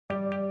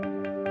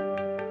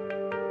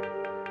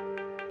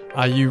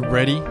Are you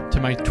ready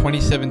to make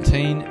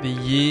 2017 the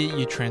year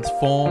you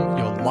transform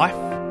your life?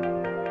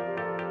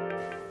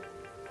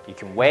 You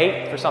can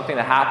wait for something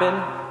to happen,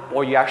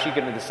 or you're actually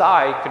going to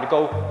decide to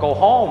go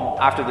home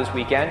after this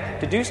weekend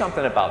to do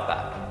something about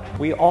that.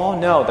 We all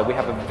know that we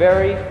have a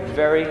very,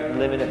 very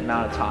limited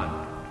amount of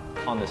time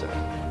on this earth.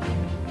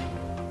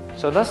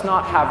 So let's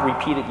not have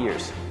repeated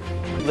years.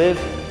 Live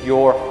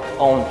your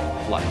own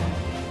life.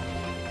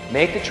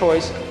 Make the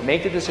choice,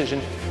 make the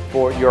decision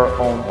for your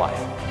own life.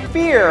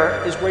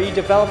 Fear is where you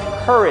develop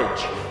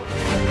courage.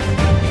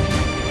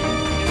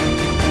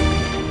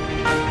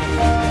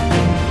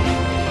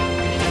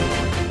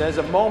 There's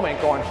a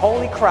moment going,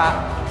 holy crap,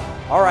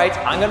 all right,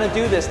 I'm going to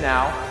do this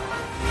now.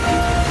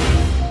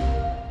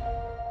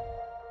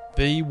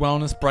 The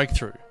Wellness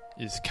Breakthrough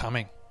is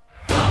coming.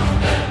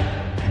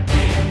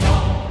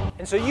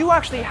 And so you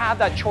actually have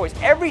that choice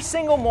every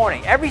single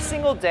morning, every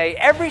single day,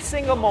 every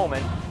single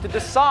moment to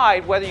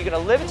decide whether you're going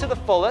to live it to the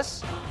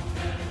fullest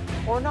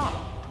or not.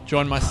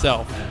 Join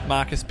myself,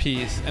 Marcus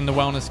Pearce, and the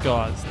Wellness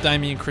Guys,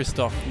 Damien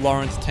Christoph,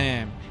 Lawrence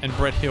Tam, and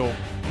Brett Hill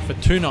for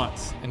 2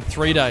 nights and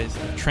 3 days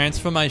of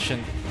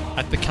transformation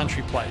at the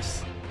Country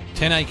Place.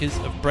 10 acres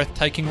of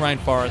breathtaking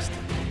rainforest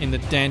in the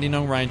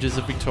Dandenong Ranges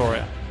of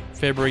Victoria,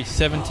 February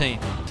 17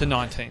 to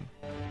 19.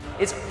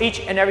 It's each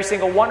and every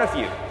single one of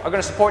you are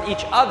going to support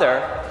each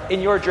other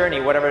in your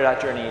journey, whatever that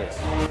journey is.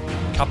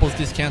 Couples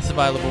discounts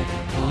available,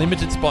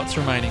 limited spots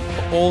remaining.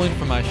 For all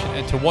information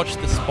and to watch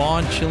the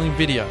spine-chilling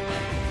video,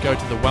 go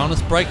to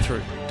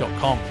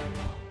thewellnessbreakthrough.com.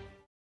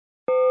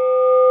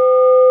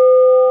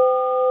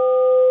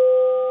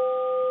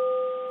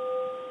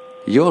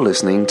 You're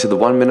listening to the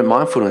 1 Minute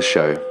Mindfulness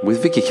Show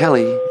with Vicky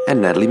Kelly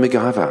and Natalie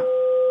MacGyver.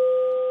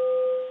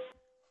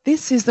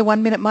 This is the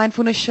 1 Minute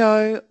Mindfulness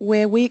Show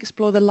where we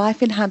explore the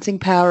life-enhancing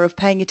power of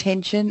paying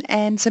attention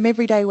and some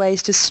everyday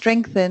ways to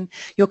strengthen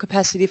your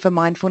capacity for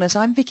mindfulness.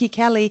 I'm Vicky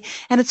Kelly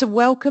and it's a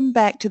welcome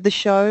back to the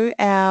show,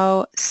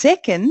 our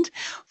second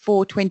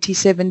for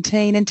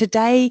 2017. And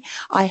today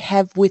I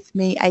have with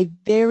me a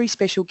very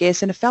special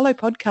guest and a fellow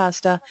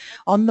podcaster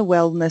on the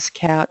Wellness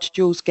Couch,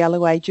 Jules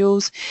Galloway.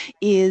 Jules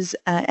is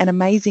an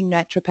amazing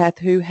naturopath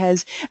who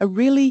has a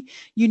really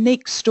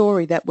unique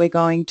story that we're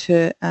going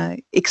to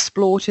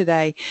explore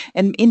today.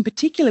 And in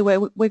particular,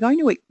 we're going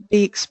to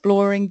be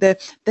exploring the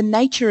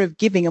nature of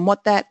giving and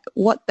what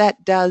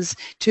that does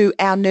to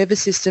our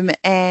nervous system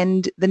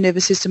and the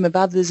nervous system of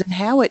others, and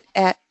how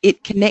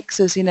it connects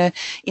us in a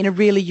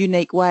really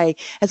unique way.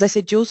 As I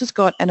said, Jules has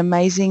got an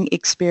amazing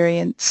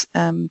experience,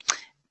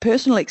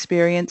 personal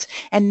experience,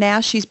 and now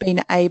she's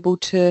been able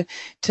to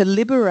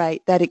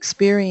liberate that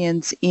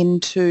experience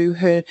into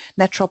her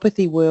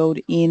naturopathy world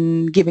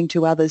in giving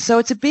to others. So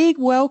it's a big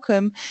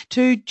welcome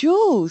to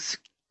Jules.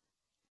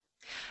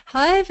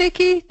 Hi,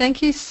 Vicky.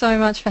 Thank you so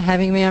much for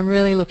having me. I'm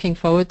really looking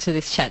forward to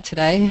this chat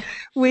today.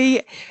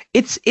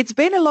 It's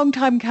been a long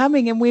time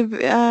coming, and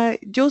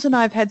Jules and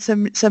I have had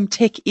some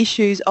tech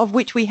issues, of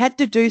which we had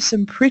to do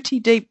some pretty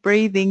deep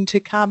breathing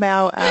to calm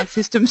our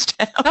systems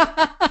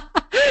down.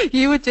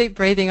 You were deep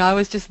breathing. I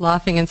was just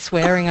laughing and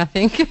swearing, I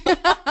think.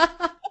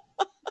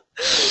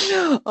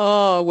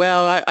 Oh,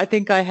 well, I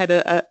think I had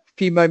a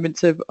few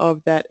moments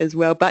of that as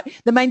well. But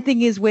the main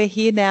thing is we're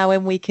here now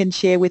and we can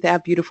share with our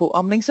beautiful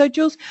omlings. So,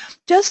 Jules,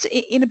 just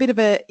in a bit of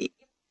a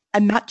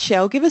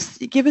nutshell, give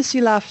us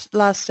your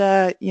last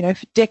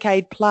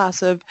decade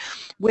plus of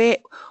where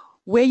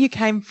you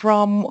came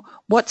from,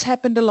 what's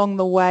happened along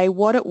the way,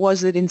 what it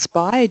was that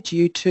inspired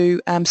you to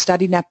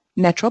study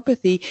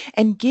naturopathy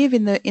and give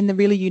in the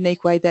really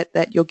unique way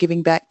that you're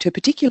giving back to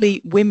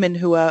particularly women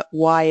who are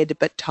wired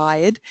but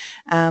tired.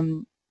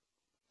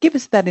 Give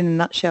us that in a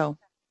nutshell.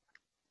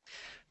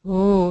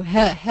 Oh,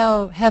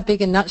 how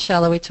big a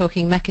nutshell are we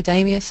talking?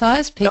 Macadamia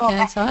size,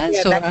 pecan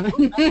size? All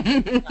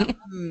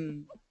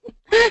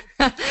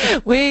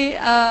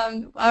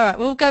right,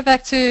 we'll go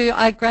back to,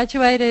 I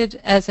graduated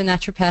as a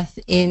naturopath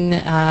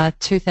in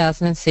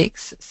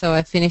 2006, so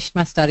I finished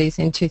my studies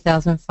in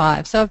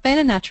 2005. So I've been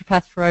a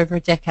naturopath for over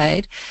a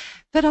decade,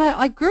 but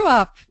I grew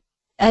up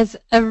as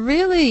I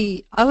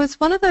was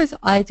one of those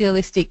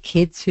idealistic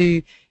kids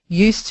who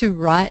used to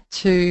write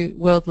to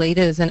world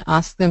leaders and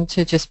ask them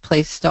to just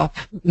please stop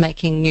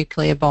making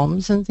nuclear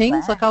bombs and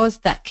things. Wow. Like I was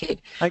that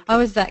kid. Okay. I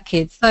was that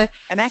kid. So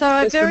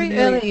I very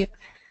early...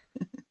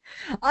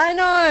 I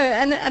know,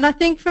 and I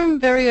think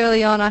from very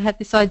early on I had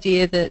this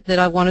idea that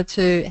I wanted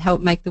to help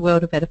make the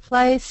world a better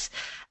place.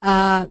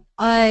 I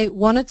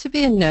wanted to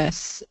be a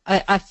nurse.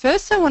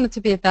 First I wanted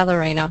to be a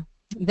ballerina,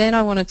 then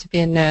I wanted to be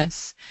a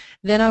nurse,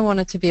 then I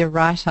wanted to be a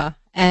writer.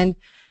 And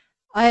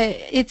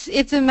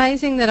it's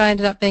amazing that I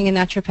ended up being a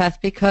naturopath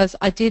because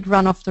I did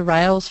run off the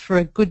rails for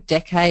a good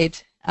decade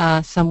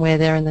somewhere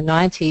there in the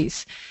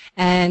 90s.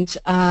 And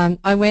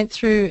I went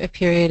through a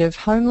period of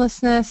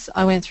homelessness,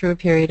 I went through a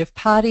period of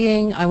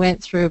partying, I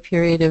went through a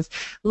period of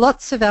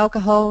lots of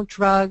alcohol,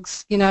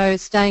 drugs,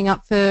 staying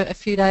up for a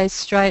few days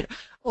straight,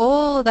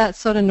 all of that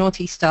sort of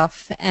naughty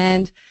stuff.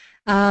 And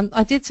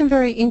I did some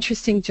very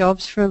interesting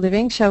jobs for a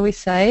living, shall we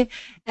say,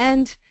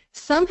 and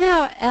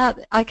somehow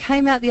I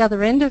came out the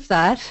other end of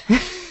that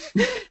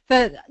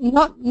but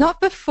not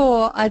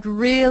before I'd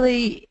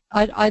really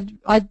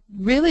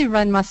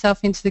run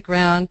myself into the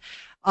ground.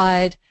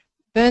 I'd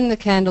burned the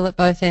candle at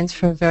both ends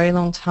for a very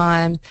long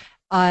time.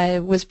 I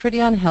was pretty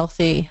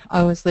unhealthy.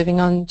 I was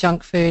living on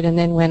junk food, and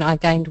then when I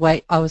gained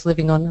weight, I was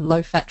living on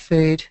low-fat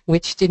food,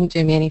 which didn't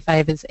do me any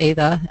favours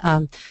either.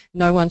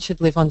 No one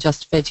should live on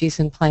just veggies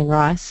and plain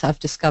rice, I've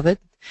discovered.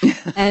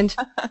 And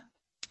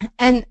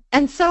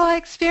so I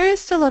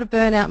experienced a lot of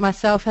burnout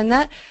myself, and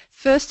that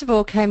first of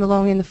all came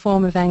along in the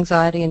form of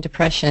anxiety and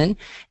depression,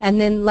 and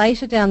then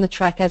later down the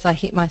track as I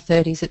hit my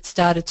 30s, it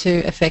started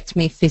to affect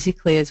me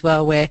physically as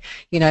well, where,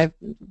 you know,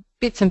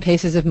 bits and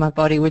pieces of my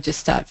body would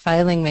just start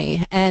failing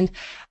me. And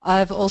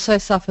I've also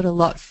suffered a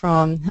lot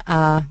from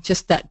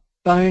just that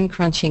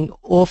bone-crunching,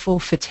 awful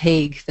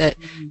fatigue that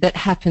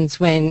happens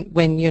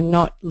when you're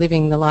not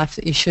living the life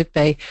that you should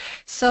be.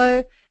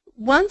 So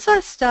once I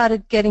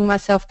started getting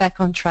myself back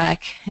on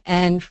track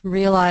and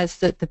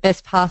realised that the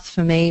best path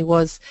for me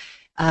was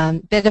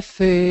better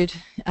food,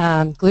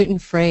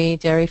 gluten-free,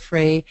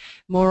 dairy-free,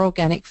 more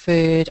organic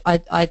food.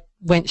 I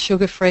went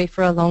sugar-free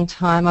for a long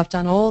time. I've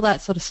done all that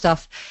sort of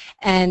stuff,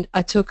 and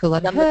I took a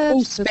lot of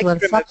herbs, took a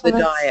lot of supplements. The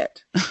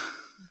diet.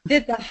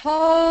 Did the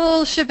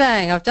whole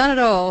shebang. I've done it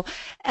all,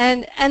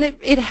 and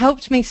it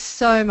helped me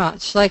so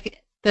much.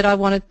 Like that,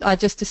 I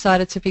just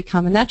decided to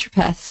become a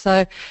naturopath.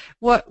 So,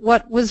 what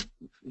was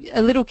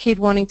a little kid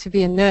wanting to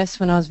be a nurse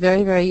when I was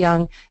very, very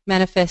young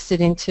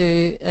manifested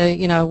into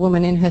a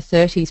woman in her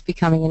 30s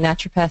becoming a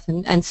naturopath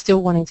and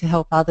still wanting to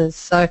help others.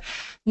 So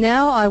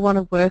now I want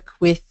to work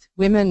with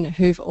women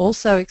who've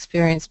also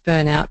experienced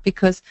burnout,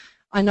 because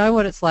I know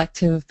what it's like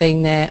to have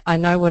been there. I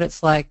know what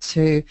it's like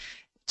to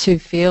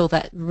feel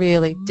that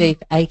really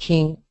deep,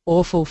 aching,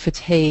 awful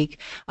fatigue.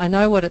 I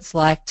know what it's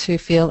like to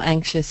feel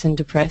anxious and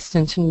depressed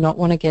and to not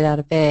want to get out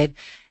of bed.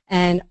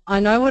 And I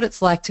know what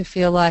it's like to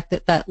feel like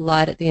that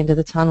light at the end of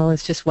the tunnel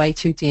is just way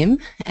too dim.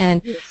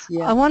 And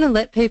I want to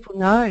let people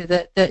know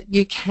that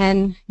you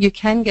can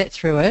get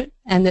through it,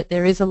 and that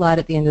there is a light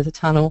at the end of the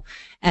tunnel,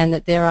 and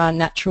that there are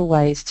natural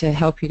ways to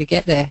help you to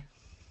get there.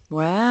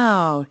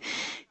 Wow.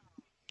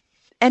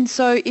 And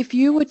so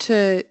you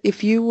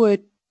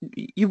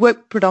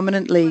work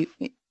predominantly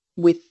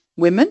with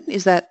women,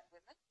 is that?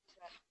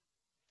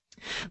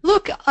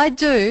 Look, I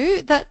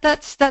do.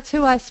 That's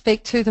who I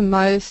speak to the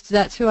most.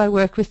 That's who I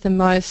work with the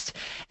most.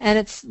 And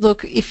it's,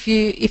 look, if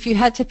you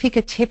had to pick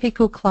a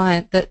typical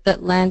client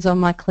that lands on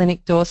my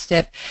clinic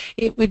doorstep,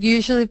 it would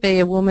usually be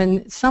a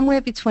woman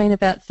somewhere between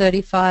about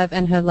 35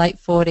 and her late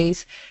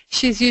 40s.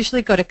 She's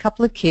usually got a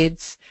couple of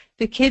kids.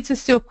 The kids are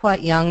still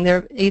quite young.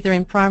 They're either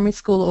in primary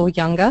school or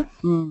younger.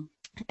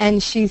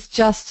 And she's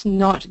just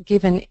not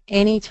given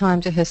any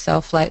time to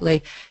herself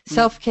lately.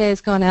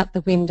 Self-care's gone out the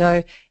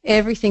window.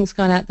 Everything's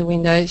gone out the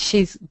window.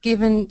 She's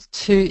given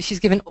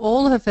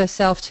all of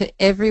herself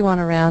to everyone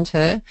around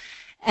her,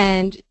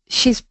 and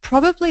she's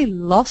probably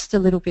lost a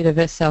little bit of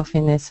herself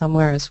in there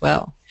somewhere as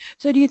well.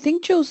 So do you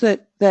think, Jules,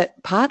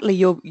 that partly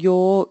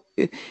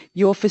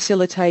you're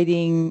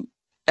facilitating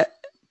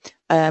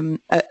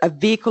a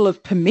vehicle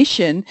of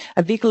permission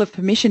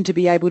to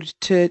be able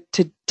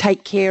to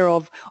take care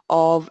of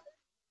our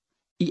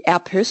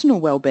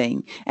personal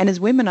well-being? And as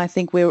women, I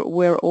think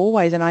we're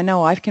always, and I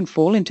know I can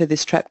fall into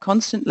this trap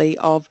constantly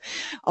of,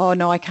 oh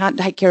no, I can't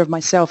take care of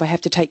myself, I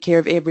have to take care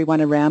of everyone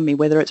around me,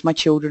 whether it's my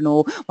children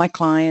or my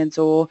clients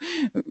or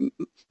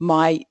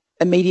my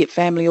immediate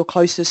family or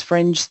closest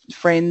friends.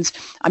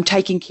 I'm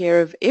taking care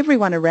of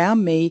everyone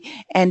around me,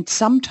 and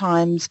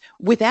sometimes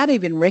without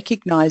even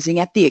recognizing,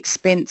 at the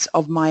expense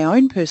of my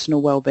own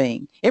personal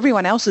well-being.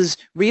 Everyone else is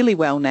really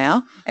well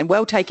now and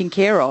well taken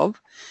care of,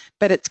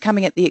 but it's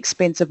coming at the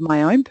expense of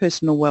my own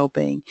personal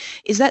well-being.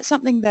 Is that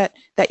something that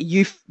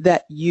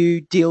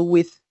you deal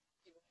with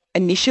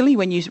initially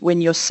when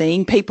you're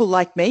seeing people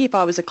like me? If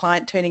I was a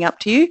client turning up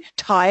to you,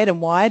 tired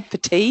and wired,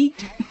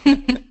 fatigued.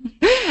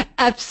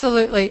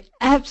 Absolutely,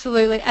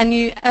 and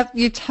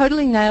you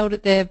totally nailed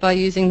it there by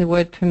using the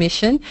word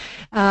permission.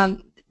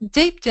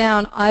 Deep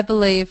down, I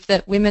believe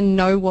that women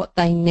know what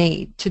they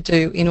need to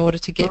do in order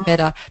to get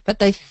better, but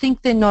they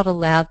think they're not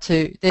allowed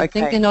to. They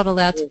think they're not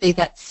allowed to be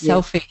that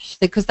selfish,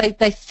 because they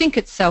think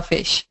it's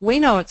selfish. We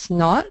know it's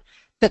not,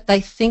 but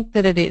they think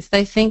that it is.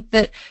 They think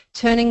that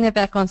turning their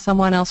back on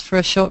someone else for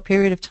a short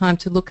period of time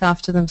to look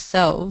after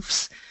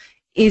themselves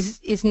is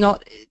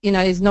not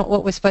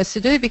what we're supposed to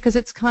do, because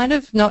it's kind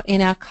of not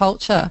in our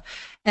culture.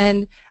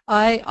 And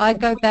I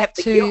go back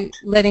to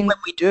letting when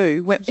we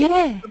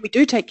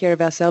do take care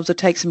of ourselves or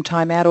take some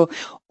time out,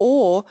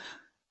 or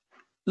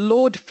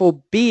Lord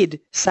forbid,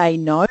 say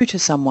no to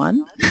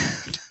someone.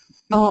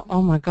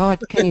 Oh my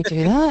God, can you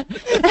do that?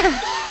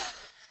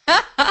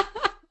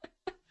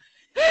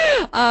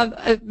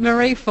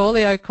 Marie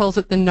Forleo calls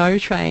it the no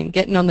train,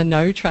 getting on the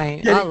no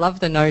train. I love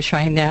the no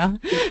train now.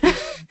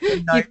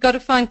 You've got to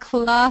find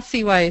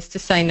classy ways to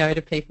say no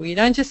to people. You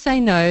don't just say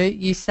no,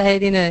 you say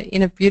it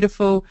in a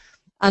beautiful,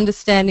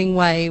 understanding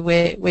way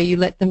where you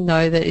let them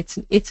know that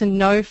it's a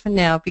no for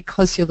now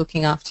because you're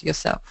looking after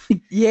yourself.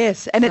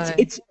 Yes, and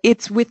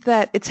it's with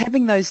that, it's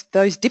having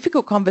those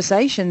difficult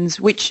conversations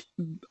which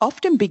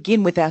often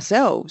begin with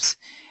ourselves,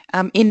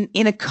 in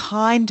a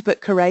kind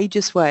but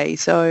courageous way.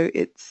 So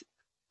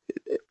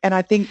and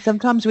I think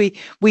sometimes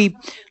we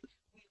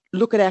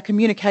look at our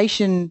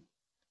communication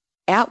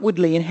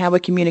outwardly and how we're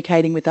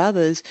communicating with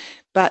others,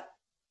 but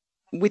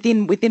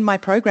within my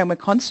program, we're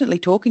constantly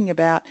talking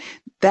about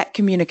that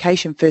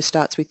communication first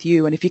starts with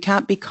you. And if you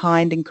can't be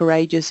kind and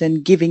courageous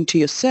and giving to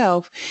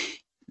yourself,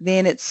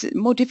 then it's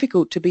more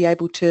difficult to be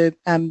able to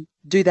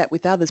do that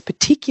with others,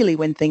 particularly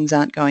when things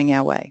aren't going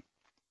our way.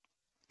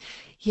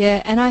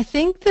 Yeah, and I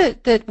think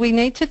that we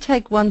need to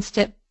take one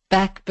step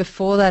back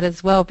before that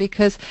as well,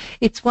 because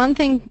it's one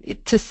thing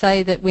to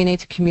say that we need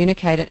to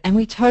communicate it, and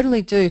we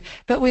totally do,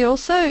 but we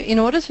also, in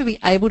order to be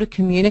able to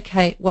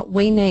communicate what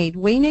we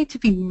need to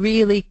be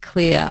really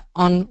clear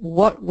on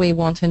what we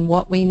want and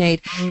what we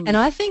need. And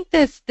I think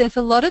there's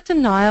a lot of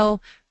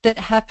denial that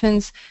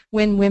happens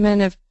when women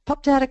have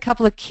popped out a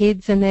couple of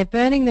kids and they're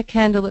burning the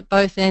candle at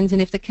both ends,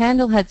 and if the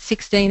candle had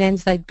 16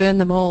 ends, they'd burn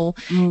them all.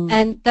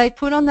 And they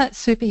put on that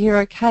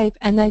superhero cape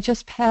and they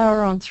just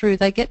power on through.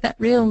 They get that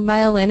real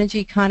male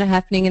energy kind of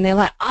happening, and they're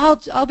like,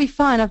 I'll be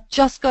fine. I've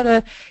just got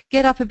to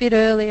get up a bit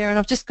earlier, and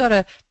I've just got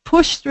to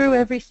push through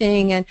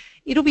everything, and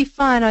it'll be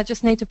fine. I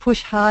just need to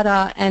push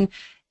harder. And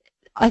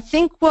I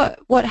think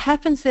what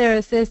happens there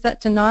is there's that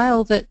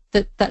denial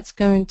that's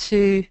going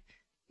to,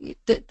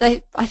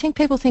 I think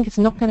people think it's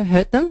not going to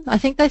hurt them. I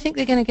think they think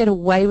they're going to get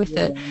away with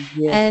it.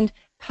 Yeah. And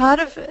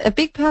a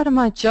big part of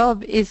my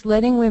job is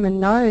letting women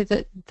know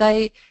that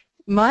they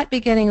might be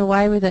getting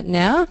away with it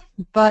now,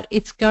 but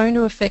it's going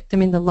to affect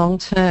them in the long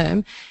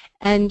term,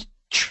 and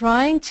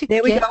trying to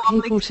get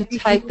people to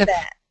take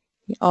that.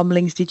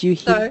 Omlings, did you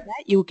hear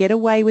that? You'll get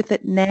away with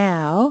it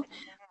now,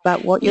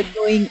 but what you're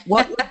doing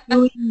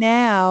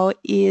now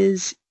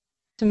is,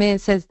 to me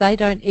and says they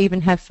don't even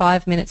have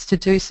 5 minutes to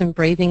do some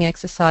breathing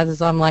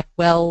exercises. I'm like,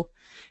 well,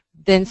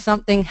 then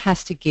something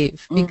has to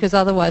give, because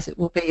otherwise it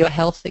will be your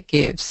health that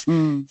gives.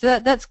 So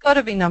that's got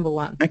to be number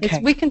one. Okay.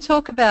 We can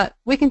talk about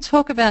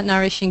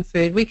nourishing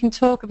food. We can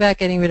talk about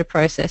getting rid of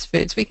processed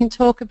foods. We can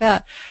talk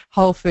about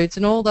whole foods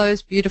and all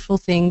those beautiful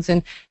things,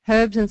 and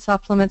herbs and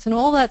supplements and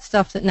all that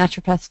stuff that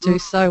naturopaths do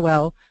so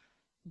well.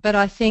 But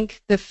I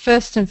think the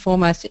first and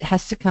foremost, it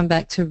has to come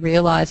back to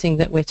realizing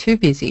that we're too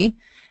busy,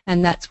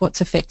 and that's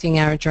what's affecting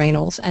our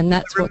adrenals, and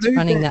that's what's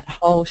running that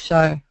whole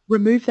show.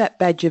 Remove that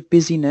badge of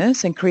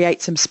busyness and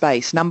create some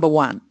space, number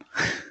one.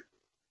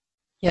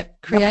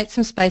 Yep, create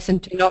some space and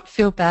do not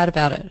feel bad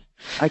about it.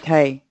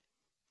 Okay.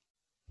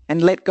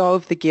 And let go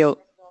of the guilt.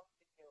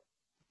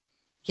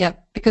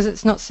 Yep, because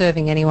it's not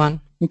serving anyone.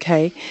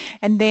 Okay.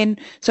 And then,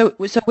 so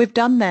we've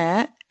done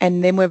that,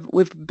 and then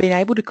we've been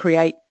able to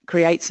create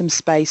some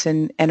space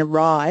and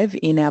arrive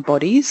in our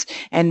bodies,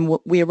 and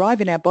we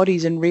arrive in our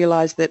bodies and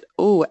realise that,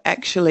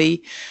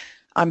 actually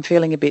I'm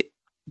feeling a bit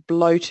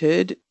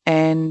bloated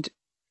and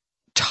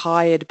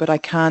tired, but I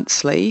can't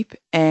sleep,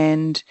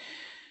 and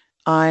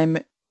I'm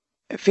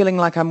feeling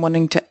like I'm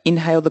wanting to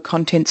inhale the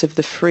contents of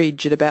the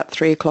fridge at about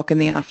 3 o'clock in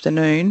the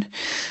afternoon.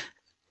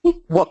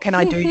 What can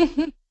I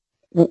do?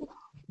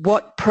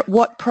 What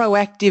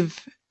proactive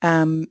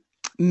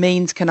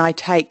means can I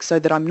take so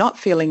that I'm not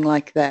feeling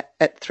like that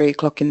at 3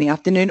 o'clock in the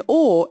afternoon,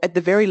 or at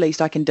the very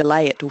least I can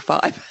delay it till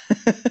 5?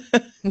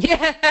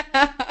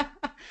 Yeah.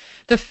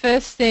 The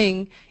first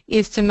thing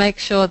is to make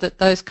sure that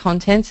those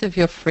contents of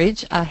your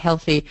fridge are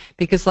healthy,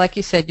 because like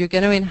you said, you're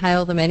going to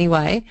inhale them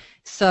anyway.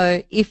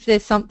 So if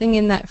there's something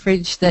in that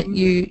fridge that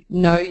you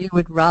know you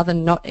would rather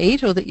not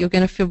eat, or that you're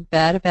going to feel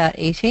bad about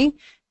eating,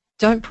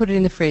 don't put it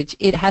in the fridge.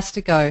 It has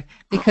to go,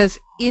 because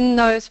in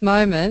those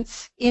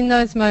moments,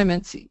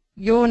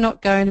 you're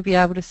not going to be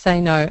able to say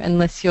no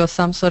unless you're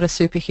some sort of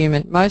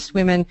superhuman. Most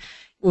women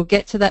will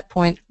get to that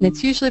point, and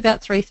it's usually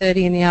about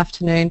 3:30 in the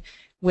afternoon,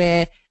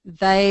 where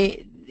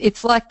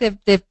it's like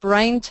their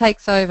brain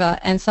takes over,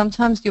 and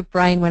sometimes your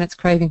brain, when it's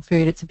craving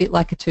food, it's a bit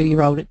like a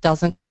 2-year-old. It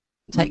doesn't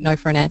take no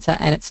for an answer,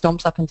 and it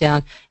stomps up and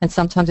down, and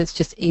sometimes it's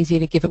just easier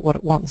to give it what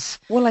it wants.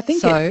 Well, I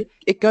think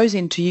it goes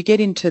into, you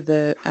get into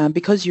the,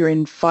 because you're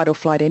in fight or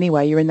flight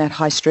anyway, you're in that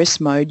high stress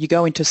mode, you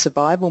go into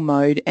survival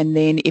mode, and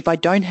then if I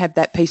don't have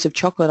that piece of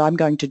chocolate, I'm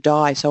going to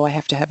die, so I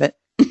have to have it.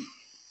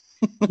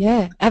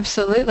 Yeah,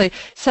 absolutely.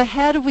 So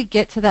how do we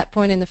get to that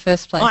point in the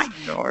first place? I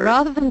know.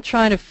 Rather than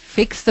trying to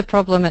fix the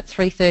problem at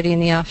 3:30 in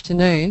the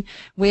afternoon,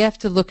 we have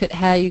to look at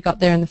how you got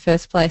there in the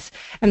first place.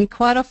 And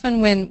quite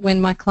often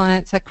when my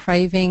clients are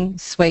craving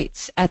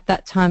sweets at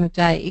that time of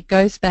day, it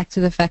goes back to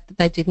the fact that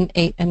they didn't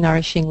eat a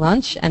nourishing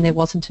lunch and there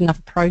wasn't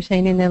enough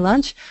protein in their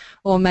lunch,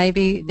 or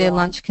maybe their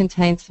lunch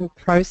contains some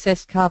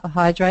processed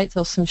carbohydrates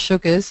or some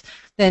sugars.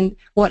 Then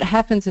what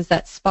happens is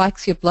that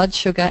spikes your blood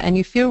sugar, and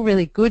you feel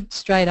really good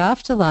straight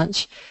after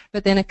lunch,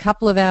 but then a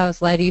couple of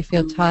hours later you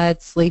feel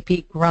tired,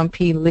 sleepy,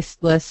 grumpy,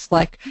 listless,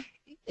 like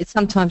it's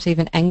sometimes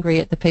even angry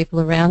at the people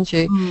around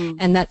you,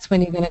 and that's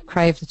when you're going to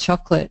crave the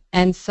chocolate.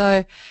 And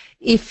so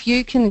if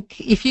you can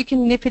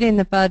nip it in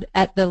the bud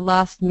at the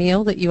last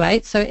meal that you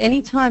ate. So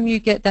anytime you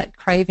get that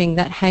craving,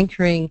 that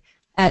hankering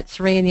at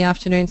 3 in the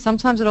afternoon,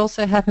 sometimes it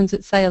also happens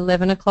at, say,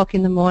 11 o'clock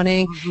in the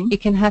morning.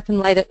 It can happen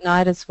late at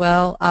night as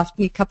well,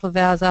 after a couple of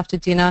hours after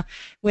dinner.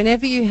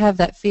 Whenever you have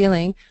that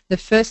feeling, the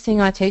first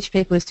thing I teach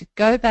people is to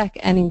go back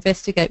and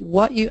investigate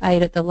what you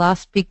ate at the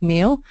last big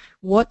meal.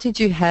 What did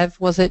you have?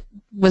 Was it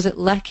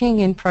lacking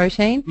in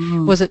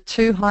protein? Was it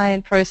too high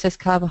in processed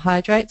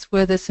carbohydrates?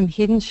 Were there some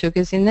hidden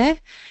sugars in there?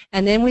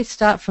 And then we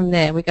start from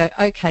there. We go,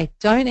 okay,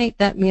 don't eat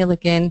that meal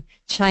again.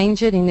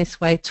 Change it in this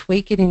way,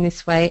 tweak it in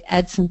this way,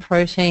 add some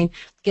protein,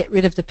 get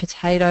rid of the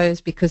potatoes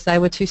because they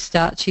were too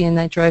starchy and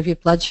they drove your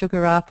blood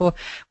sugar up, or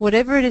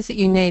whatever it is that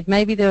you need.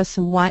 Maybe there was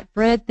some white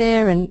bread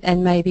there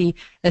and maybe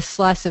a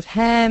slice of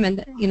ham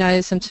and, you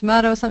know, some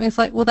tomato or something. It's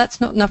like, well, that's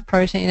not enough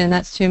protein and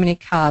that's too many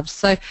carbs.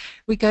 So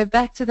we go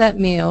back to that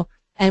meal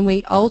and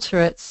we alter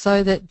it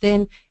so that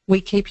then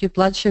we keep your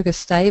blood sugar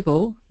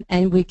stable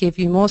and we give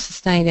you more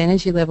sustained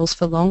energy levels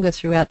for longer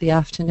throughout the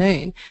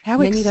afternoon. How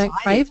and then exciting. you don't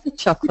crave the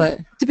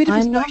chocolate. It's a bit of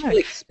a social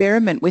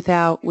experiment with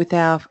our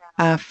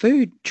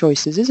food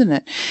choices, isn't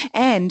it?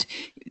 And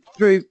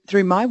through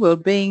my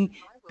world,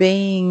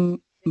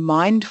 being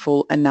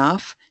mindful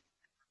enough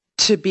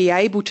to be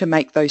able to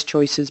make those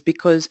choices,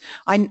 because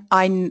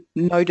I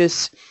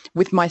notice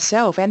with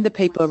myself and the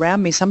people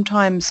around me,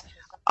 sometimes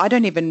I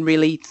don't even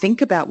really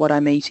think about what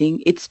I'm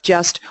eating. It's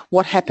just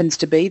what happens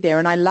to be there.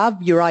 And I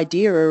love your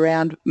idea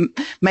around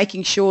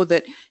making sure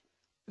that,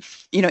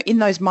 you know, in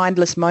those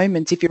mindless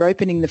moments, if you're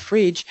opening the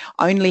fridge,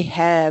 only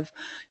have,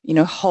 you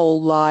know,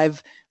 whole,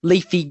 live,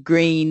 leafy,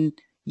 green,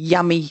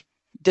 yummy,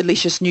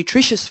 delicious,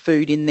 nutritious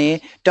food in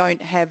there.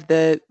 Don't have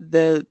the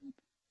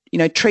you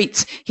know,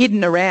 treats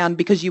hidden around,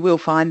 because you will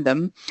find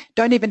them.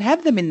 Don't even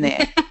have them in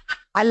there.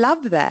 I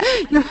love that.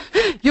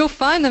 You'll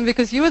find them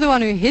because you were the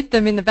one who hid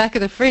them in the back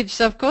of the fridge,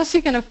 so of course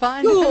you're going to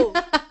find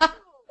them.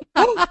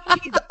 Oh,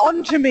 she's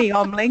on to me,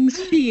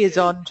 Omlings. She is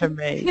on to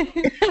me.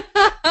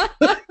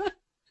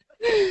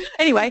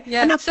 Anyway,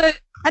 Yeah,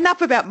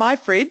 enough about my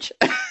fridge.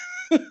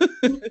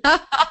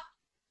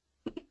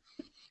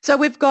 So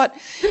we've got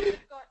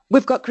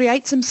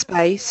create some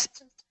space,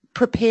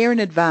 prepare in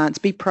advance,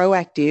 be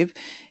proactive,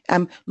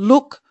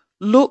 look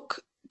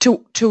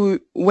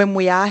to when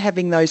we are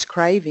having those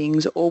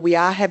cravings or we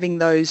are having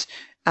those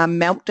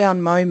meltdown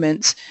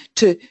moments,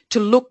 to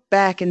look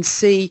back and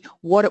see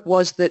what it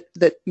was that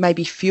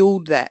maybe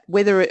fueled that,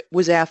 whether it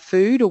was our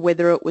food or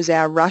whether it was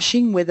our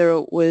rushing, whether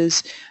it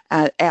was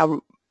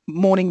our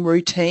morning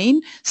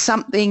routine.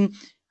 Something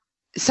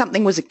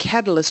was a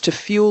catalyst to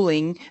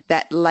fueling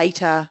that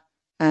later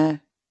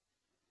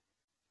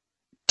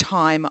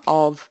time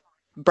of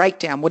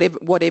breakdown,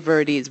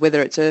 whatever it is,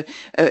 whether it's a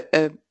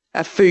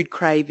food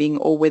craving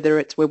or whether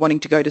it's we're wanting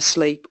to go to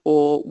sleep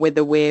or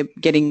whether we're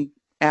getting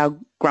our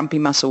grumpy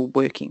muscle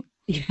working.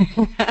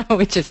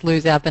 We just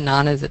lose our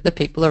bananas at the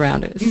people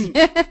around us.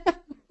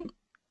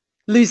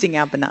 Losing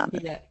our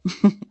banana.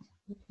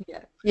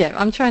 Yeah.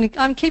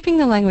 I'm keeping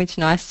the language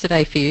nice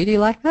today for you. Do you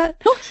like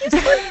that? Oh,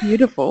 it's so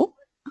beautiful.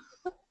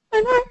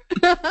 I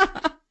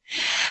know.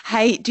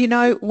 Hey, do you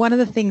know, one of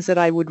the things that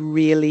I would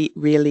really,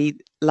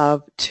 really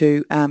love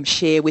to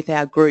share with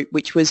our group,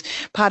 which was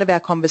part of our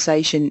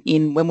conversation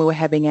when we were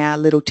having our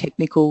little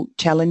technical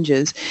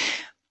challenges,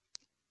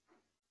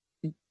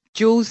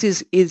 Jules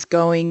is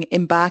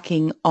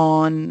embarking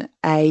on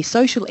a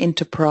social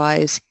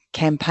enterprise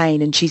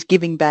campaign, and she's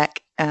giving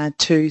back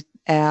to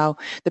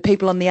the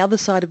people on the other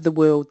side of the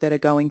world that are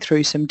going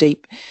through some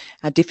deep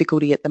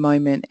difficulty at the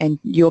moment. And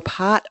you're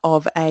part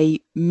of a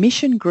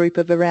mission group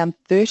of around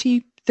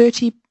 30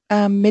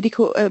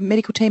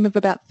 medical team of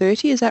about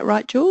 30. Is that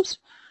right, Jules?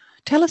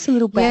 Tell us a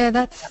little bit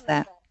about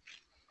that.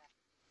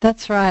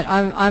 That's right.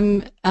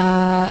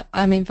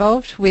 I'm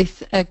involved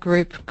with a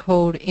group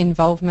called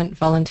Involvement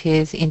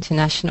Volunteers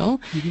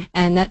International,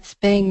 and that's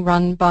being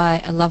run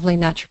by a lovely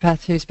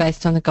naturopath who's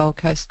based on the Gold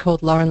Coast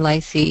called Lauren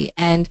Lacey,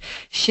 and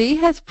she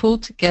has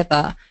pulled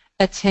together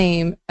a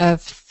team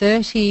of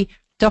 30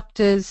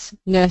 doctors,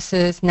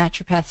 nurses,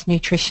 naturopaths,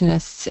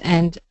 nutritionists,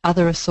 and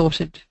other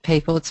assorted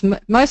people. It's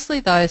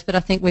mostly those, but I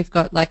think we've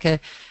got like a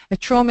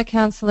trauma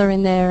counsellor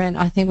in there, and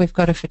I think we've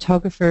got a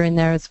photographer in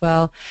there as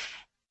well.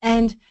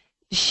 And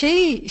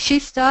she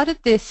started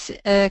this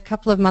a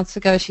couple of months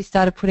ago. She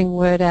started putting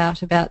word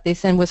out about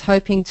this and was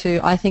hoping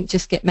to, I think,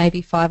 just get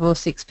maybe 5 or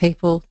 6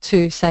 people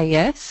to say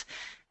yes,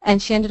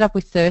 and she ended up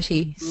with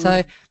 30.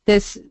 So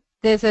there's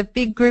a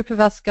big group of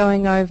us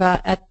going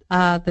over at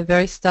the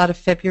very start of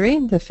February,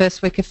 the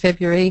first week of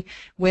February.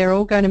 We're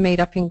all going to meet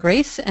up in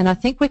Greece, and I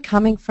think we're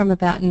coming from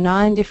about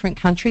 9 different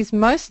countries,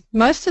 most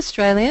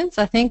Australians,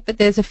 I think, but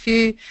there's a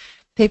few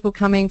people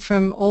coming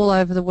from all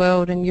over the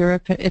world and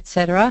Europe,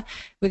 etc.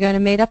 We're going to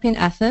meet up in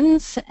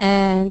Athens,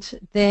 and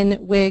then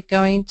we're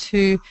going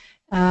to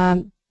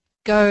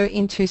go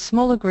into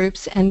smaller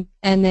groups and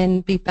then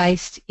be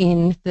based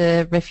in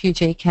the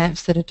refugee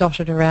camps that are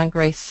dotted around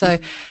Greece. So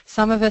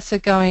some of us are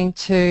going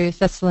to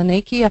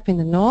Thessaloniki up in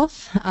the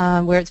north,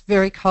 where it's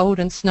very cold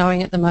and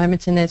snowing at the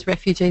moment, and there's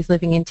refugees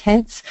living in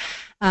tents.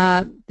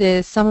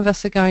 There's some of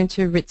us are going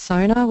to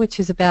Ritsona, which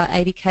is about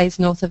 80 k's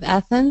north of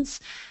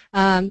Athens.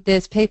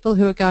 There's people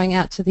who are going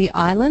out to the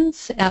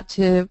islands,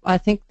 I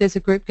think there's a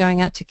group going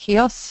out to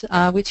Chios,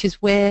 which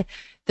is where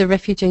the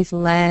refugees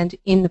land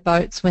in the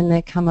boats when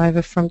they come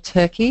over from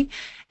Turkey.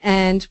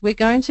 And we're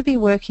going to be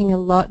working a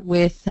lot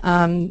with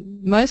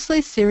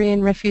mostly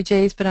Syrian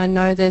refugees, but I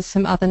know there's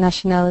some other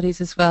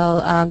nationalities as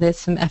well. There's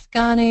some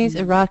Afghanis,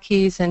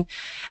 Iraqis, and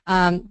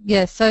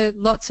so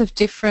lots of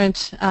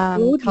different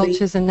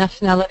cultures and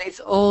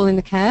nationalities all in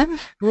the camp.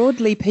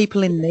 Broadly,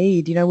 people in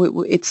need.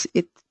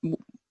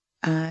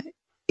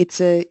 It's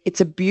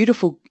a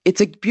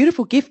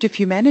beautiful gift of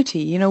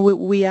humanity.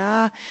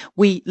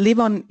 We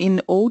live in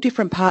all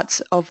different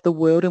parts of the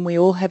world, and we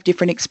all have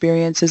different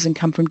experiences and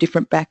come from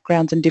different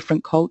backgrounds and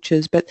different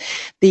cultures. But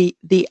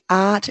the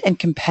art and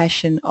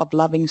compassion of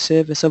loving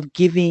service, of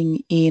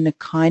giving in a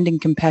kind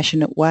and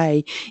compassionate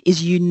way,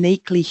 is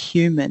uniquely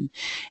human.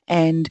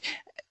 And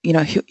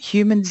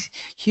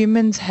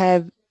humans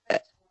have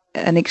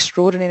an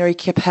extraordinary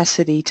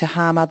capacity to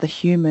harm other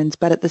humans,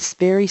 but at the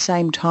very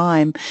same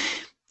time,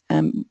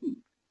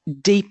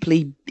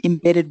 deeply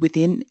embedded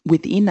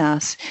within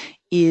us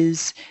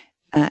is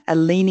a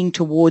leaning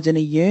towards and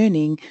a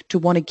yearning to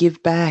want to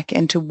give back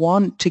and to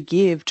want to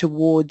give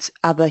towards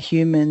other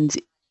humans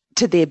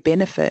to their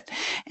benefit.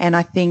 And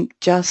I think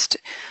just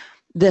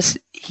this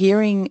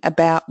hearing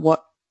about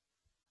what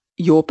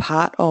you're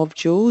part of,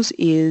 Jules,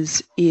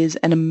 is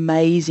an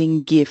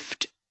amazing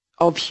gift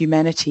of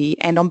humanity.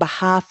 And on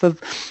behalf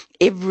of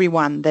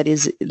everyone that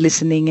is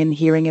listening and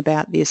hearing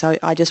about this,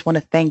 I just want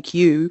to thank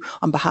you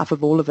on behalf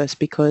of all of us,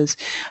 because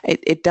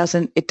it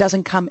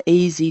doesn't come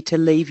easy to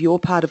leave your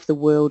part of the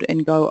world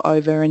and go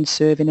over and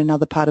serve in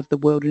another part of the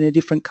world in a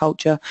different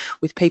culture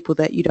with people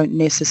that you don't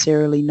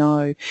necessarily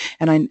know.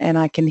 And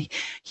I can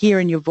hear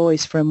in your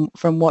voice from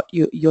what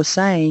you're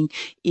saying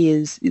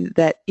is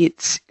that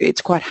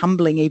it's quite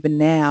humbling even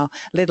now,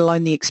 let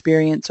alone the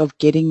experience of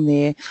getting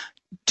there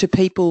to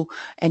people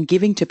and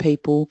giving to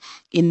people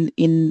in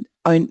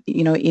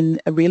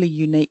a really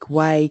unique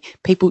way,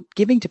 people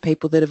giving to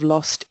people that have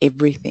lost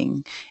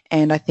everything.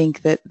 And I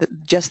think that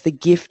just the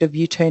gift of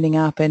you turning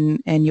up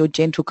and your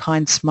gentle,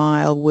 kind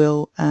smile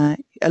will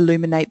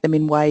illuminate them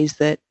in ways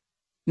that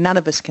none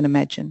of us can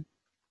imagine.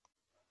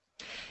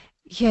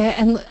 Yeah,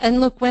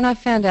 and look, when I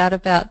found out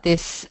about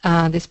this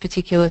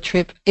particular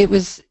trip, it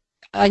was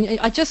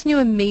I just knew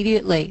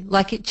immediately,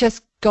 like it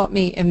just got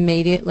me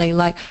immediately.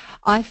 Like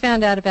I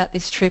found out about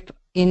this trip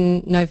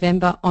in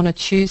November on a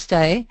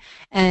Tuesday,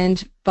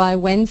 and by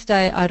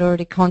Wednesday I'd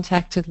already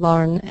contacted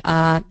Lauren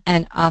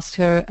and asked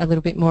her a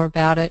little bit more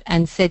about it,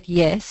 and said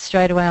yes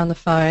straight away on the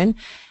phone,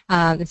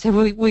 and said,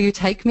 will you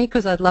take me,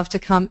 because I'd love to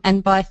come.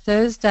 And by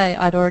Thursday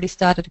I'd already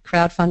started a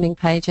crowdfunding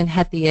page and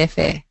had the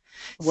airfare.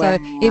 Wow.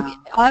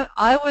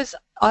 So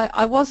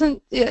I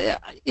wasn't,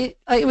 it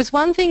was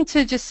one thing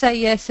to just say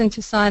yes and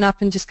to sign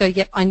up and just go,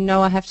 yep, I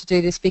know I have to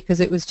do this,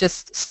 because it was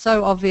just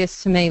so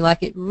obvious to me.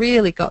 Like it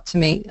really got to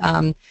me.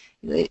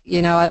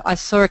 I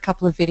saw a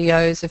couple of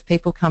videos of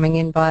people coming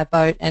in by a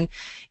boat, and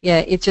yeah,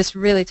 it just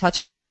really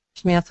touched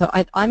me. I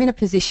thought, I'm in a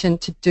position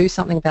to do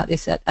something about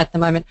this at the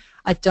moment.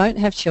 I don't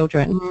have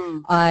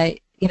children.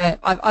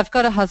 I've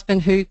got a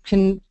husband who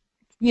can,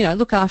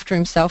 look after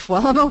himself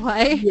while I'm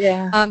away.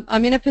 Yeah.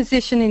 I'm in a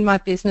position in my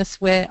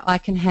business where I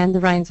can hand the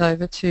reins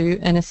over to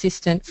an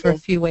assistant for a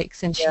few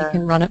weeks, and she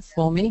can run it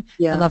for me.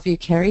 Yeah. I love you,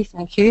 Kerry.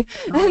 Thank you.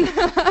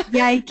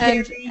 Yay,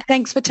 Kerry.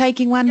 Thanks for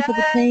taking one for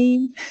the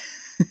team.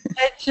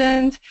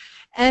 Legend.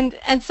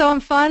 And so I'm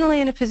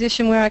finally in a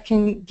position where I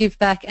can give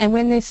back. And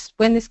when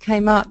this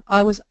came up,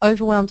 I was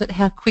overwhelmed at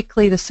how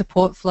quickly the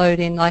support flowed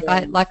in. Like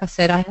I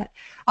said,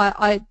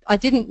 I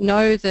didn't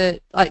know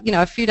that.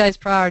 A few days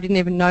prior, I didn't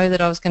even know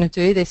that I was going to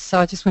do this. So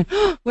I just went,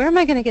 where am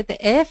I going to get the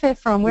airfare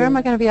from? Where am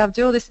I going to be able to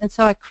do all this? And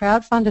so I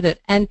crowdfunded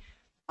it. And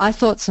I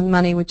thought some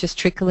money would just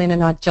trickle in,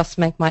 and I'd just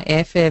make my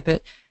airfare.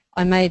 But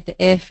I made the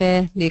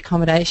airfare, the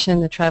accommodation,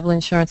 the travel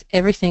insurance,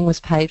 everything was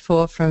paid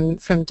for from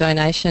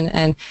donation,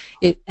 and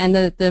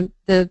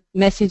the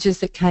messages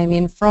that came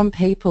in from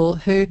people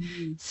who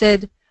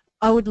said,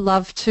 I would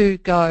love to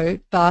go,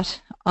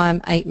 but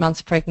I'm 8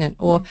 months pregnant,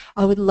 or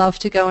I would love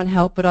to go and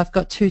help, but I've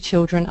got 2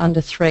 children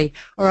under 3,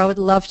 or I would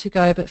love to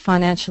go, but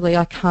financially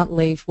I can't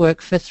leave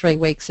work for 3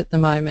 weeks at the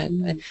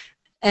moment.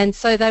 And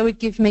so they would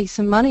give me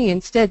some money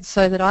instead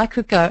so that I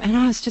could go. And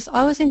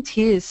I was in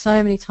tears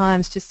so many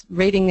times just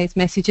reading these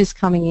messages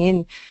coming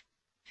in.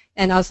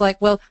 And I was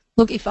like, well,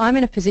 look, if I'm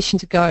in a position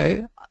to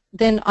go,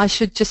 then I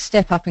should just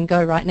step up and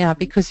go right now,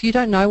 because you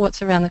don't know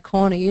what's around the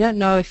corner. You don't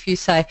know if you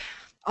say,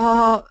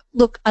 oh,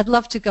 look, I'd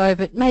love to go,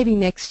 but maybe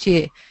next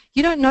year.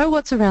 You don't know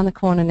what's around the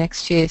corner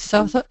next year.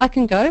 So I thought, I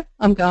can go,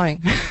 I'm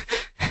going.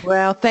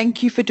 Well,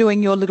 thank you for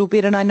doing your little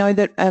bit, and I know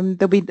that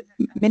there'll be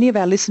many of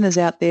our listeners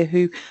out there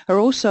who are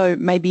also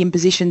maybe in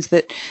positions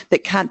that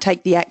can't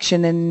take the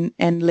action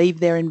and leave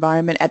their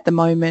environment at the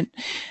moment,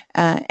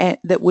 and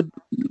that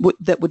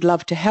would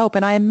love to help.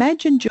 And I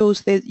imagine,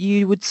 Jules, that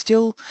you would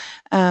still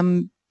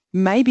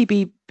maybe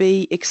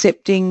be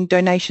accepting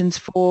donations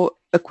for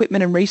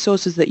equipment and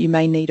resources that you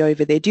may need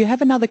over there. Do you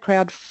have another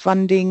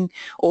crowdfunding,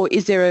 or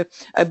is there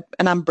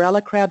an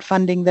umbrella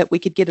crowdfunding that we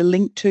could get a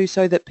link to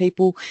so that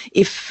people,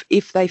 if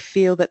they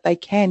feel that they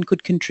can,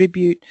 could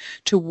contribute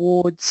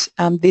towards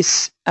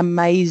this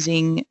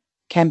amazing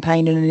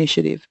campaign and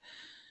initiative?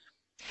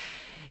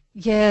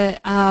 Yeah,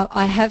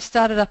 I have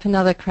started up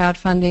another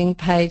crowdfunding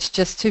page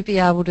just to be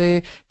able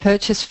to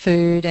purchase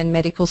food and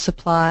medical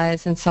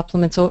supplies and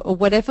supplements or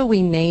whatever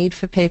we need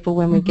for people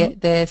when we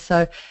get there.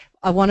 So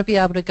I want to be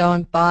able to go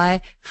and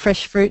buy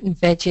fresh fruit and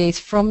veggies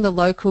from the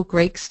local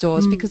Greek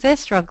stores because they're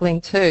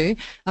struggling too.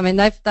 I mean,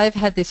 they've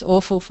had this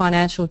awful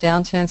financial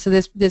downturn, so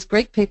there's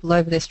Greek people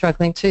over there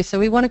struggling too. So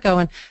we want to go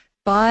and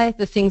buy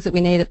the things that we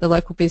need at the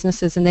local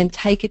businesses and then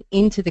take it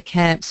into the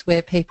camps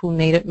where people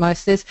need it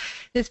most. There's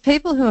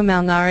people who are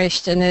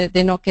malnourished and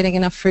they're not getting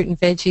enough fruit and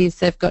veggies.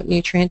 They've got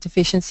nutrient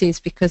deficiencies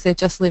because they're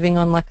just living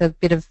on like a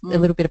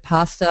little bit of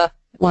pasta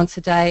once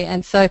a day.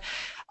 And so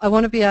I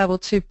want to be able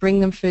to bring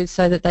them food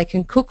so that they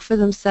can cook for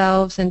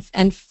themselves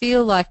and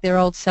feel like their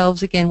old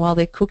selves again while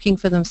they're cooking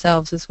for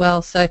themselves as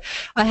well. So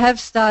I have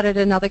started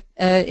another,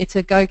 it's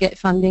a Go Get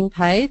Funding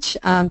page.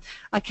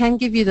 I can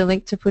give you the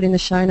link to put in the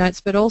show notes,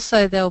 but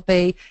also there'll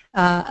be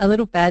a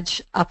little badge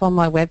up on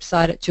my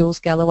website at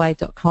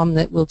julesgalloway.com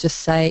that will just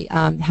say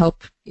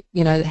help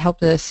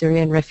the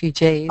Syrian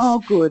refugees.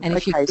 Oh, good. And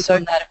if you click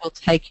on that, it will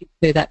take you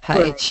to that page.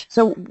 Right.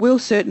 So we'll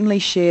certainly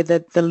share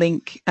the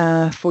link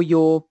for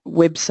your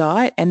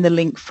website and the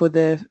link for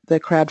the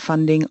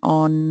crowdfunding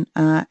on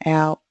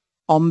our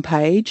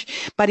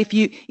page. But if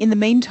you, in the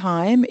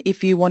meantime,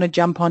 if you want to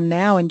jump on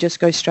now and just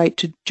go straight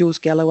to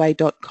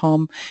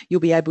julesgalloway.com, you'll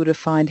be able to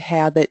find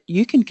how that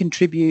you can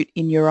contribute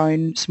in your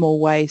own small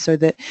way so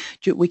that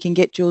we can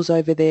get Jules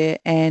over there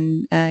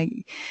and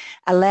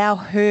allow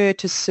her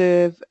to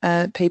serve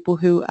people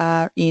who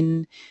are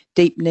in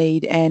deep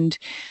need and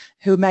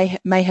who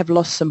may have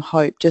lost some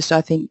hope. Just,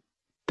 I think,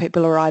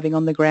 people arriving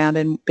on the ground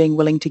and being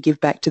willing to give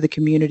back to the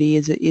community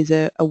is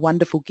a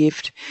wonderful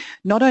gift,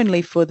 not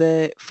only for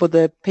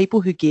the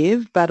people who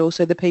give, but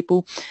also the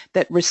people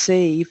that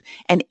receive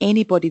and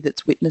anybody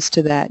that's witness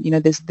to that. You know,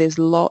 there's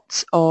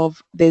lots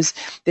of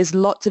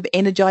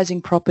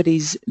energizing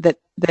properties that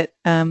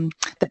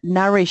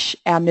nourish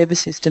our nervous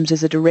systems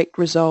as a direct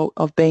result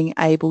of being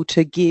able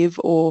to give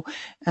or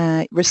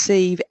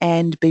receive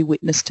and be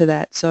witness to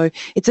that. So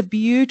it's a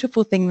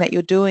beautiful thing that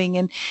you're doing,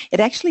 and it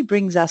actually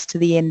brings us to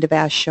the end of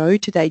our show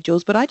today,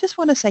 Jules. But I just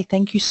want to say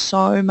thank you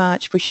so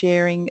much for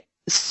sharing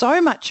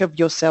so much of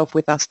yourself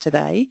with us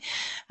today,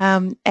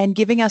 and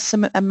giving us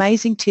some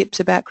amazing tips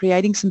about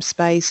creating some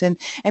space and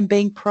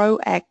being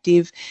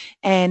proactive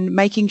and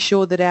making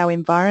sure that our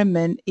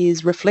environment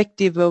is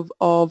reflective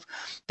of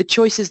the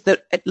choices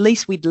that at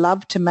least we'd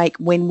love to make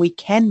when we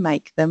can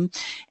make them,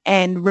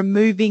 and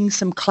removing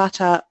some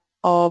clutter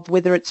of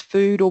whether it's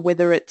food or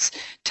whether it's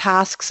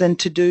tasks and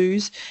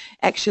to-dos,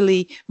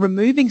 actually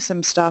removing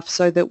some stuff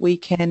so that we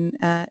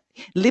can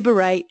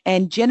liberate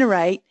and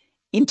generate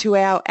into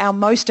our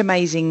most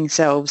amazing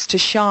selves, to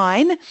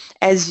shine,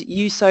 as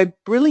you so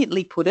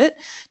brilliantly put it,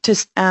 to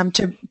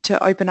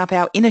open up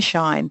our inner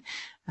shine.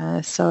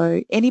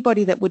 So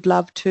anybody that would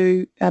love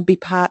to be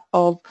part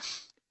of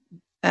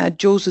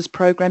Jules's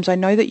programs, I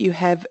know that you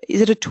have, is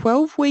it a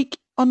 12-week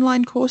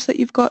online course that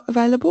you've got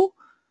available?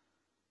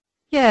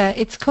 Yeah,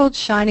 it's called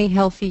Shiny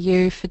Healthy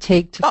You,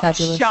 Fatigue to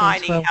Fabulous.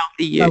 Shiny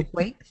Healthy You. 12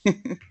 weeks.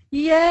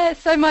 Yeah,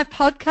 so my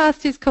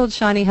podcast is called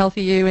Shiny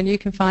Healthy You, and you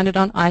can find it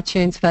on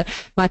iTunes, but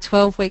my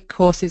 12-week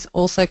course is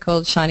also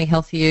called Shiny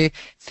Healthy You,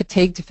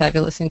 Fatigue to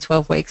Fabulous in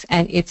 12 weeks,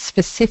 and it's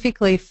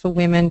specifically for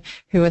women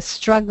who are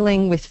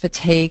struggling with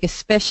fatigue,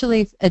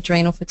 especially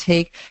adrenal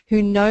fatigue,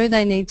 who know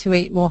they need to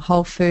eat more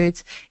whole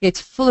foods. It's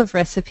full of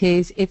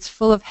recipes, it's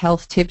full of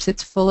health tips,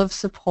 it's full of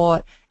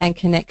support and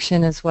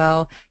connection as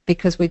well,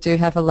 because we do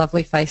have a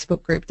lovely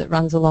Facebook group that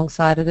runs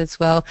alongside it as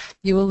well.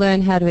 You will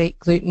learn how to eat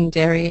gluten,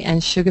 dairy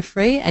and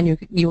sugar-free, and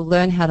you'll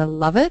learn how to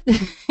love it.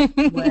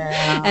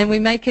 Wow. And we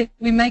make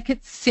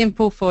it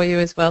simple for you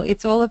as well.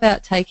 It's all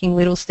about taking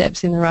little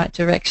steps in the right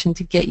direction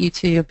to get you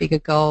to your bigger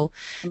goal.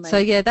 Amazing. So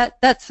yeah,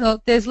 that's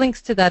all. There's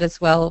links to that as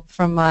well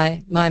from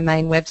my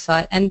main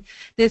website, and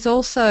there's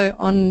also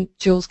on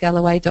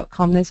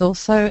julesgalloway.com, there's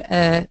also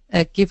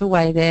a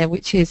giveaway there,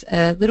 which is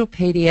a little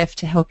PDF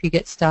to help you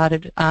get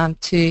started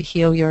to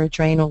heal your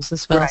adrenals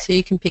as well. Right. So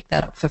you can pick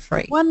that up for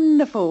free.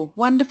 Wonderful,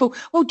 wonderful.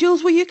 Well,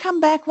 Jules, will you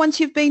come back once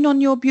you've been on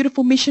your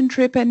beautiful mission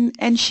trip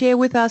and share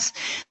with us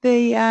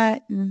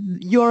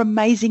your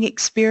amazing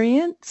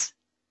experience?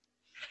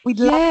 We'd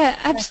love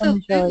to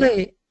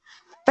absolutely.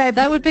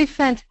 That would be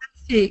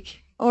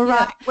fantastic. All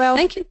right. Yeah. Well,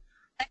 thank you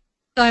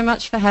so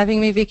much for having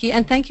me, Vicky,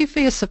 and thank you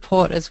for your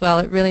support as well.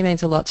 It really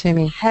means a lot to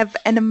me. Have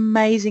an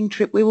amazing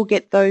trip. We will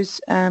get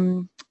those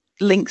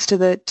links to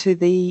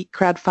the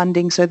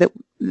crowdfunding so that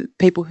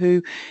people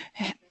who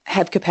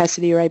have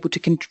capacity are able to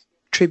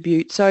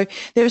contribute. So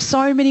there are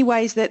so many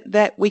ways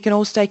that we can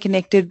all stay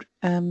connected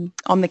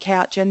on the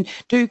couch, and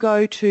do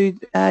go to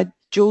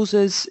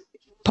Jules's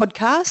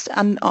podcast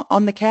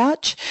on the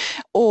couch,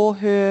 or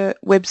her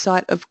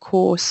website, of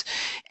course,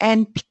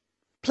 and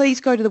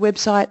please go to the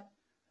website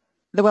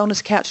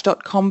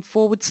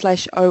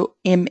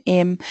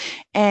thewellnesscouch.com/OMM,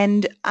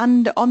 and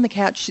on the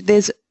couch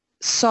there's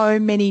so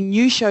many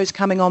new shows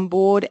coming on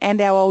board and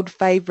our old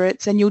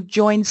favourites, and you'll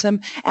join some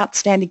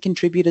outstanding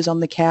contributors on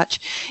the couch.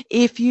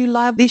 If you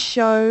love this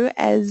show,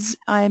 as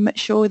I'm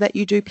sure that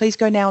you do, please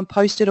go now and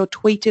post it or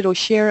tweet it or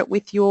share it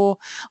with your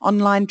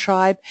online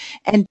tribe,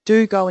 and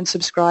do go and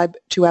subscribe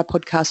to our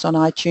podcast on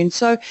iTunes.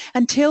 So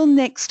until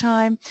next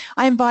time,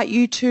 I invite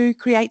you to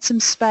create some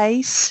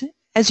space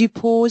as you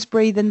pause,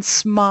 breathe and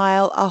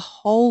smile a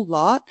whole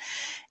lot,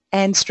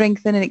 and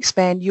strengthen and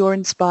expand your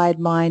inspired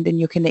mind and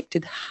your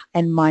connected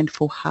and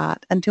mindful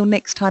heart. Until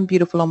next time,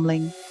 beautiful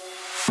Omling.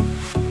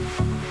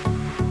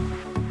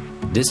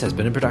 This has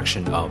been a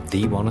production of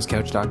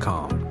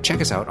TheWellnessCouch.com. Check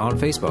us out on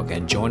Facebook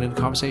and join in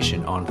the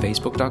conversation on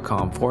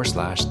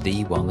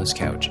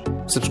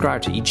Facebook.com/TheWellnessCouch.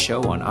 Subscribe to each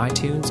show on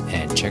iTunes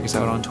and check us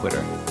out on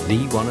Twitter.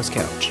 The Wellness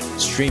Couch,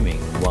 streaming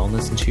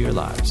wellness into your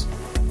lives.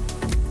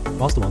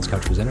 Whilst the Wellness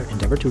Couch presenter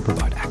endeavor to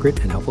provide accurate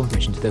and helpful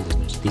information to their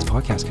listeners, these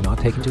podcasts cannot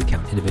take into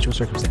account individual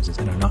circumstances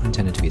and are not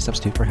intended to be a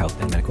substitute for health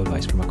and medical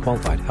advice from a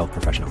qualified health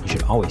professional. You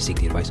should always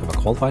seek the advice of a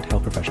qualified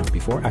health professional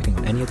before acting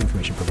on any of the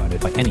information provided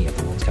by any of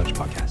the Wellness Couch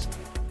podcasts.